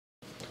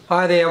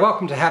Hi there,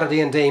 welcome to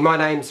HowtoDandD. My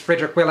name's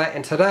Frederick Weller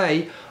and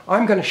today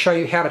I'm going to show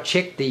you how to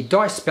check the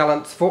dice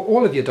balance for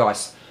all of your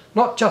dice,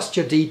 not just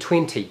your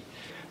D20.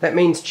 That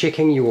means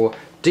checking your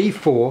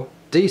D4,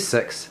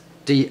 D6,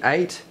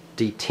 D8,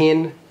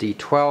 D10,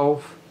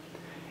 D12,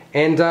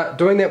 and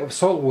doing that with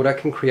salt water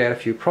can create a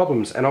few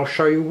problems, and I'll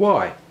show you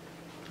why.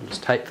 I'll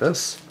just take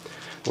this,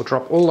 we'll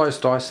drop all those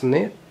dice in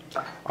there.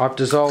 I've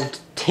dissolved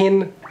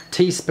 10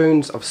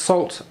 teaspoons of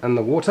salt in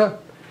the water,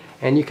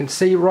 and you can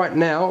see right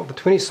now the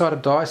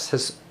 20-sided dice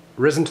has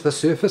risen to the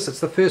surface. It's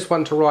the first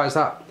one to rise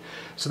up,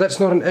 so that's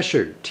not an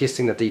issue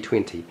testing the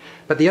D20.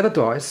 But the other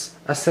dice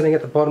are sitting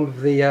at the bottom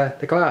of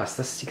the glass.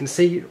 This, you can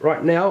see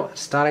right now, it's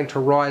starting to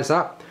rise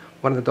up.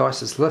 One of the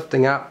dice is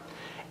lifting up,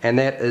 and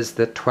that is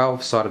the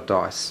 12-sided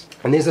dice.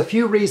 And there's a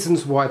few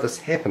reasons why this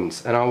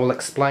happens, and I will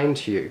explain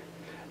to you.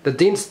 The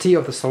density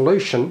of the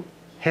solution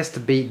has to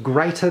be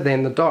greater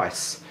than the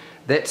dice.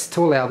 That's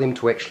to allow them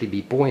to actually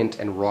be buoyant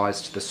and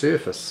rise to the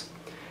surface.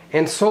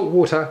 And salt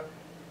water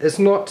is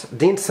not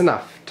dense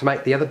enough to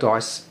make the other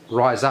dice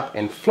rise up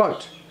and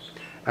float.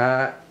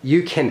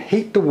 You can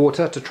heat the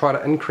water to try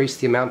to increase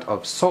the amount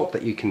of salt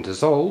that you can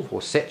dissolve or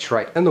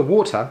saturate in the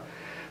water,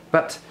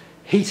 but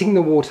heating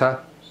the water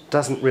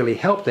doesn't really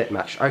help that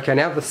much. Okay,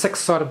 now the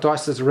 6-sided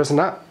dice has risen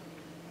up.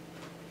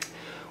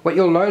 What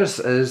you'll notice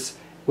is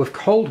with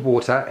cold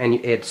water and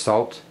you add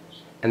salt,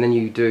 and then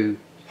you do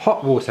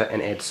hot water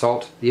and add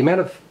salt, the amount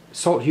of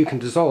salt you can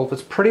dissolve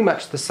is pretty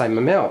much the same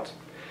amount.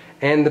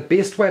 And the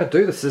best way to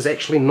do this is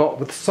actually not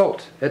with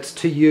salt, it's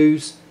to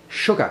use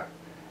sugar.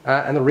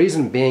 And the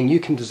reason being, you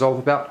can dissolve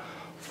about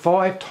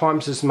 5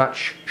 times as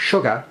much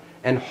sugar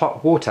in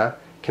hot water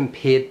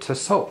compared to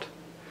salt.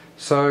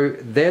 So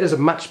that is a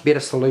much better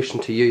solution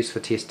to use for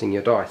testing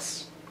your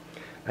dice.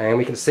 And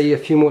we can see a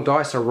few more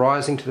dice are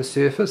rising to the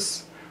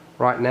surface.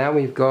 Right now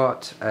we've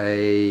got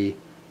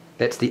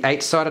that's the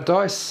 8-sided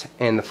dice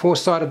and the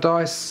 4-sided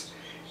dice.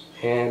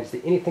 And is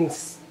there anything?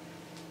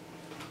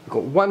 We've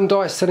got one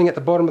dice sitting at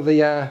the bottom of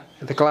the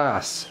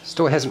glass.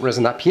 Still hasn't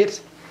risen up yet.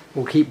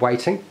 We'll keep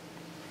waiting.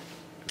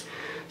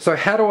 So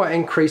how do I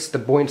increase the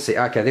buoyancy?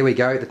 Okay, there we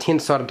go. The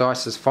 10-sided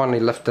dice is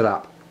finally lifted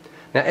up.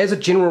 Now, as a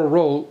general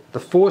rule, the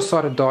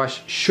 4-sided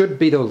dice should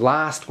be the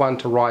last one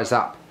to rise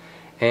up.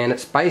 And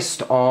it's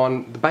based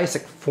on the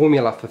basic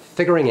formula for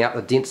figuring out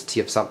the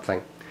density of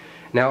something.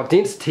 Now,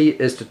 density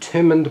is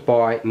determined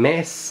by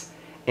mass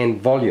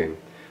and volume.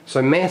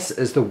 So mass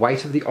is the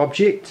weight of the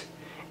object,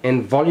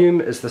 and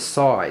volume is the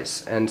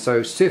size, and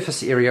so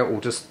surface area,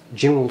 or just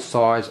general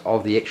size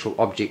of the actual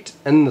object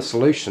in the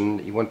solution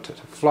that you want it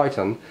to float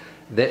in,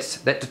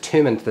 that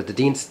determines the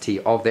density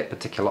of that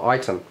particular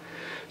item.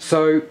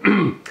 So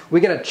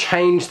we're going to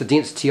change the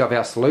density of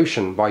our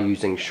solution by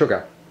using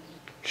sugar.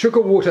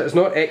 Sugar water is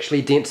not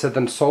actually denser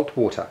than salt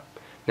water.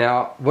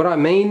 Now what I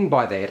mean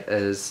by that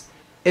is,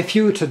 if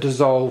you were to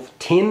dissolve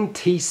 10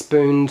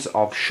 teaspoons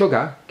of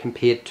sugar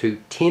compared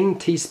to 10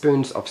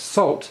 teaspoons of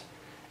salt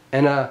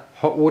in a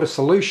hot water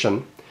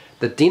solution,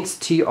 the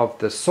density of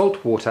the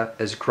salt water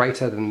is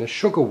greater than the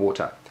sugar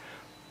water.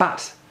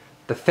 But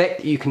the fact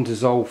that you can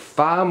dissolve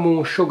far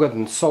more sugar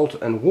than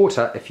salt in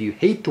water if you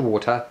heat the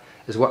water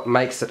is what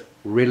makes it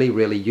really,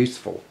 really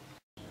useful.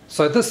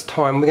 So this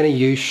time we're going to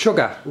use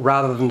sugar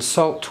rather than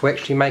salt to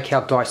actually make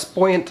our dice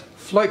buoyant,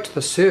 float to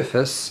the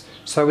surface,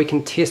 so we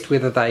can test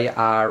whether they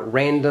are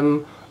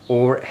random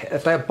or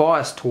if they're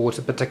biased towards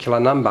a particular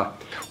number.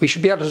 We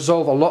should be able to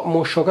dissolve a lot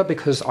more sugar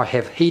because I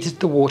have heated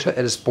the water, it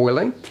is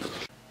boiling.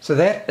 So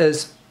that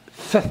is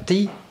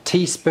 50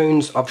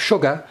 teaspoons of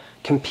sugar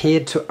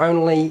compared to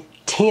only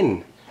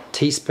 10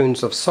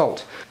 teaspoons of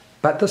salt.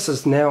 But this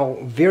is now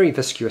very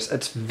viscous,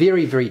 it's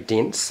very, very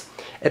dense.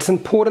 It's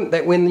important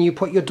that when you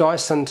put your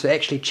dice in to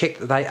actually check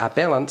that they are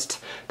balanced,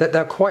 that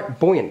they're quite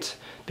buoyant,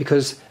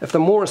 because if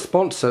they're more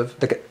responsive,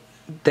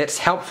 that's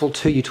helpful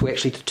to you to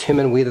actually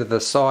determine whether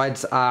the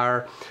sides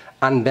are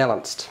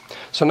unbalanced.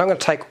 So now I'm going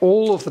to take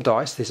all of the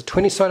dice. There's a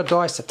 20-sided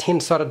dice, a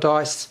 10-sided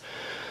dice,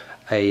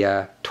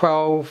 a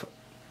 12,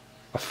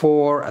 a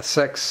 4, a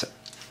 6,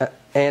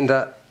 and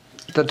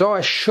the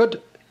dice should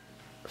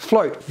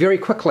float very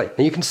quickly.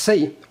 Now you can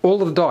see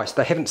all of the dice,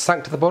 they haven't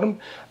sunk to the bottom,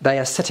 they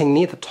are sitting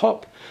near the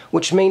top,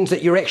 which means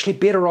that you're actually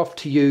better off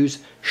to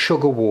use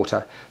sugar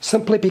water,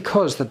 simply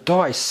because the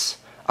dice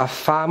are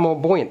far more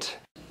buoyant.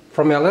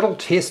 From our little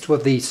test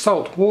with the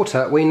salt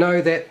water, we know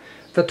that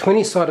the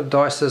 20-sided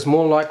dice is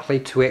more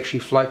likely to actually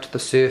float to the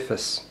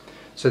surface.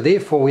 So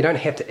therefore we don't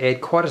have to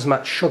add quite as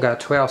much sugar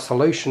to our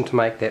solution to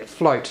make that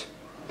float.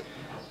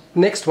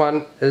 Next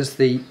one is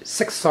the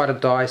 6-sided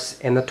dice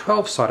and the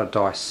 12-sided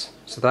dice.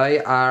 So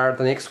they are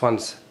the next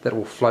ones that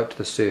will float to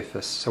the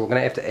surface. So we're going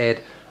to have to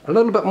add a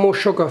little bit more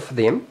sugar for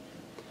them.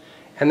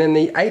 And then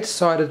the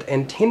 8-sided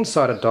and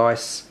 10-sided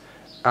dice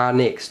are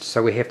next,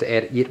 so we have to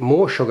add yet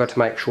more sugar to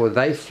make sure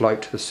they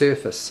float to the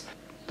surface.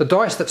 The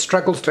dice that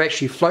struggles to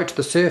actually float to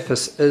the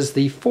surface is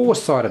the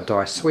 4-sided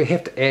dice, so we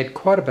have to add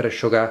quite a bit of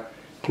sugar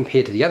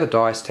compared to the other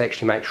dice to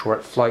actually make sure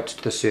it floats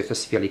to the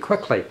surface fairly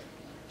quickly.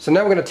 So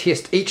now we're going to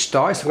test each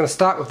dice. We're going to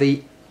start with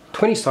the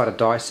 20-sided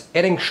dice,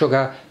 adding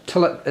sugar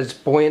till it is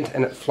buoyant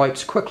and it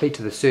floats quickly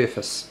to the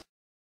surface.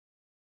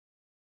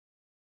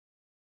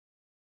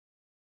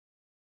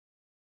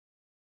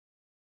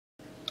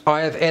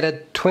 I have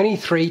added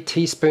 23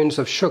 teaspoons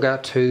of sugar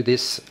to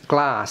this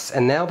glass,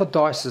 and now the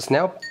dice is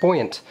now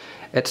buoyant.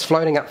 It's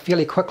floating up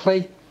fairly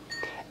quickly,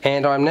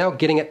 and I'm now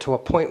getting it to a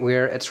point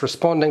where it's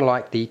responding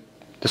like the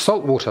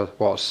salt water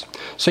was.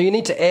 So you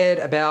need to add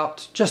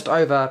about just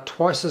over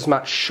twice as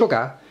much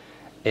sugar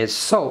as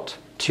salt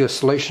to your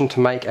solution to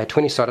make a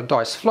 20-sided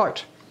dice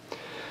float.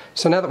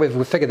 So now that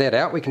we've figured that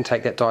out, we can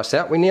take that dice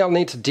out. We now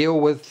need to deal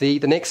with the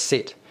next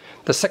set,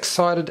 the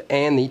 6-sided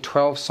and the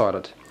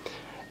 12-sided.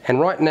 And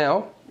right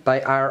now,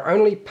 they are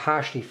only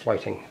partially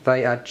floating.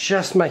 They are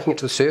just making it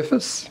to the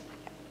surface,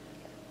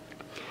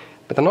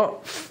 but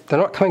they're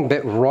not coming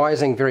back,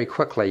 rising very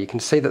quickly. You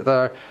can see that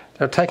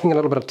they're taking a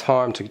little bit of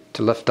time to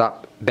lift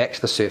up back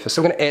to the surface.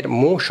 So we're going to add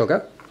more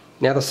sugar.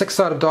 Now the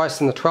 6-sided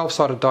dice and the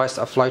 12-sided dice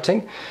are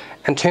floating.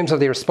 In terms of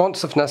their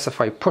responsiveness,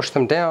 if I push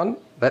them down,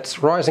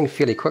 that's rising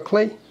fairly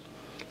quickly.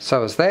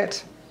 So is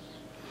that.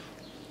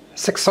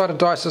 6-sided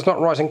dice is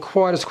not rising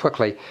quite as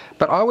quickly,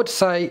 but I would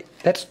say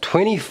that's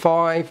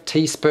 25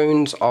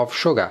 teaspoons of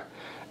sugar.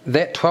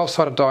 That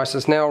 12-sided dice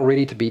is now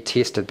ready to be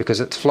tested because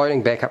it's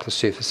floating back up the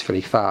surface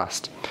fairly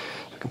fast.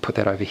 I can put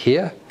that over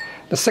here.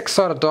 The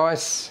 6-sided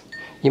dice,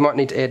 you might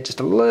need to add just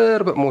a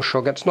little bit more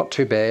sugar. It's not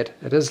too bad.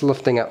 It is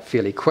lifting up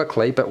fairly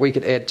quickly, but we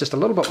could add just a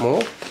little bit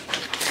more.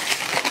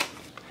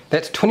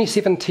 That's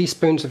 27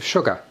 teaspoons of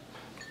sugar.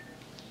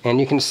 And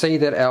you can see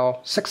that our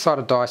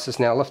 6-sided dice is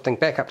now lifting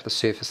back up to the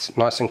surface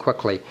nice and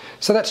quickly.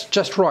 So that's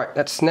just right.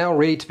 That's now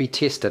ready to be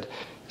tested.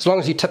 As long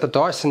as you tip the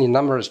dice and your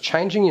number is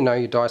changing, you know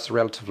your dice are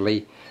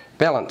relatively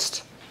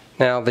balanced.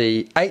 Now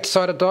the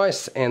 8-sided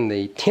dice and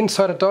the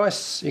 10-sided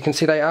dice, you can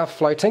see they are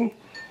floating.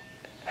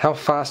 How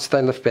fast do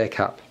they lift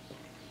back up?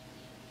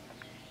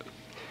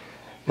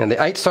 Now the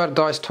 8-sided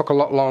dice took a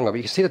lot longer, but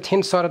you can see the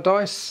 10-sided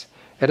dice,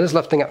 it is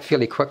lifting up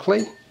fairly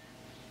quickly.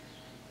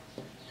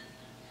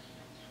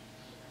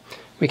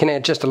 We can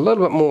add just a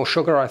little bit more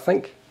sugar, I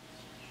think.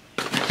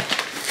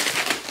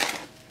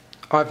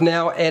 I've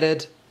now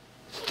added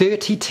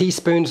 30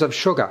 teaspoons of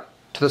sugar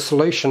to the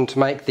solution to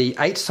make the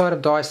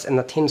 8-sided dice and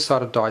the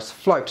 10-sided dice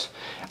float.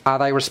 Are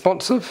they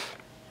responsive?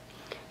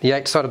 The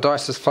 8-sided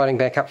dice is floating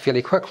back up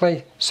fairly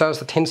quickly, so is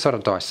the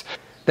 10-sided dice.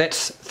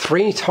 That's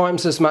 3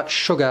 times as much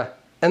sugar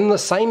in the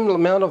same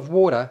amount of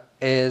water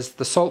as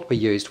the salt we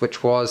used,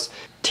 which was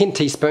 10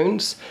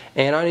 teaspoons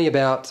and only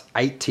about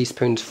 8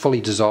 teaspoons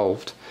fully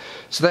dissolved.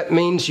 So that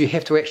means you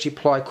have to actually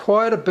apply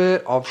quite a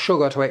bit of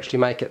sugar to actually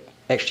make it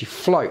actually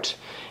float.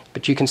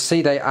 But you can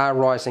see they are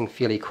rising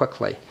fairly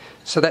quickly.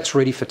 So that's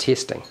ready for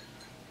testing.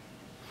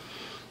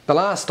 The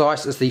last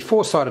dice is the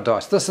 4-sided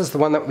dice. This is the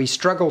one that we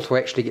struggle to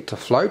actually get to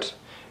float.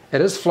 It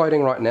is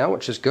floating right now,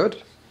 which is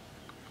good.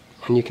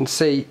 And you can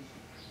see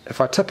if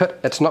I tip it,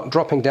 it's not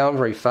dropping down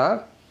very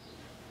far.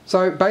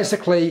 So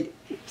basically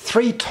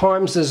 3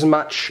 times as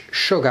much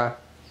sugar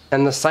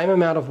and the same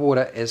amount of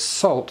water as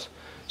salt.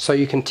 So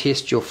you can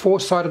test your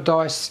 4-sided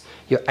dice,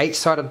 your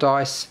 8-sided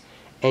dice,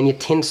 and your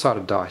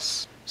 10-sided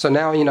dice. So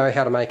now you know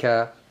how to make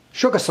a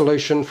sugar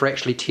solution for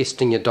actually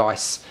testing your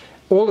dice.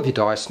 All of your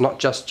dice, not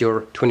just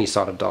your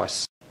 20-sided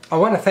dice. I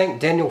want to thank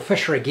Daniel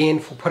Fisher again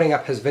for putting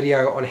up his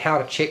video on how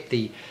to check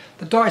the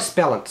dice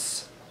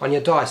balance on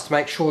your dice to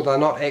make sure they're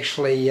not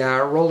actually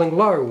rolling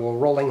low or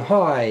rolling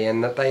high,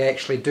 and that they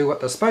actually do what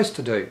they're supposed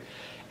to do.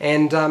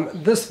 And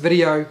this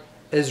video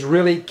is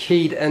really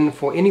keyed in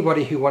for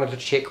anybody who wanted to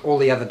check all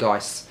the other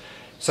dice.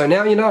 So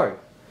now you know.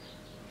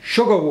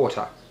 Sugar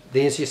water,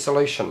 there's your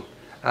solution.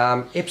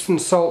 Epsom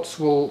salts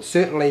will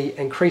certainly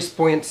increase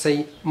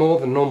buoyancy more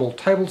than normal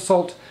table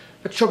salt,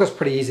 but sugar's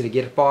pretty easy to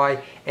get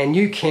by, and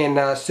you can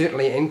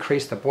certainly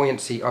increase the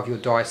buoyancy of your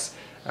dice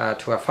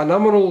to a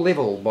phenomenal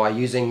level by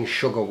using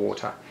sugar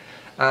water.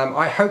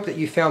 I hope that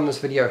you found this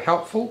video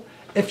helpful.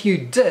 If you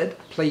did,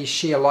 please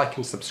share, like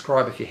and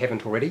subscribe if you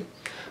haven't already.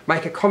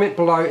 Make a comment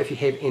below if you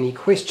have any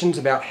questions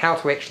about how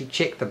to actually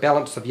check the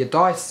balance of your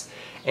dice,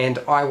 and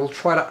I will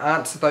try to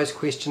answer those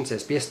questions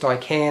as best I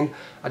can.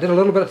 I did a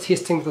little bit of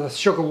testing with the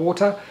sugar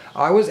water.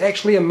 I was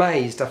actually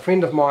amazed. A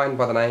friend of mine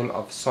by the name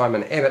of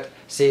Simon Abbott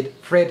said,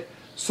 "Fred,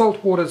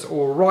 salt water's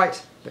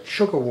alright, but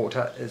sugar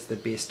water is the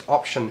best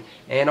option."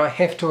 And I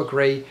have to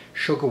agree,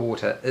 sugar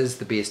water is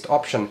the best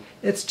option.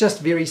 It's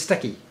just very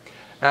sticky.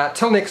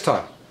 Till next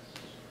time,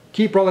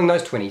 keep rolling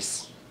those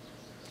 20s,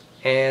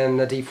 and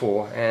a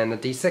D4, and a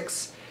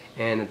D6,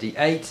 and a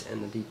D8,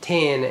 and a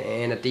D10,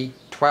 and a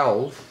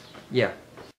D12. Yeah.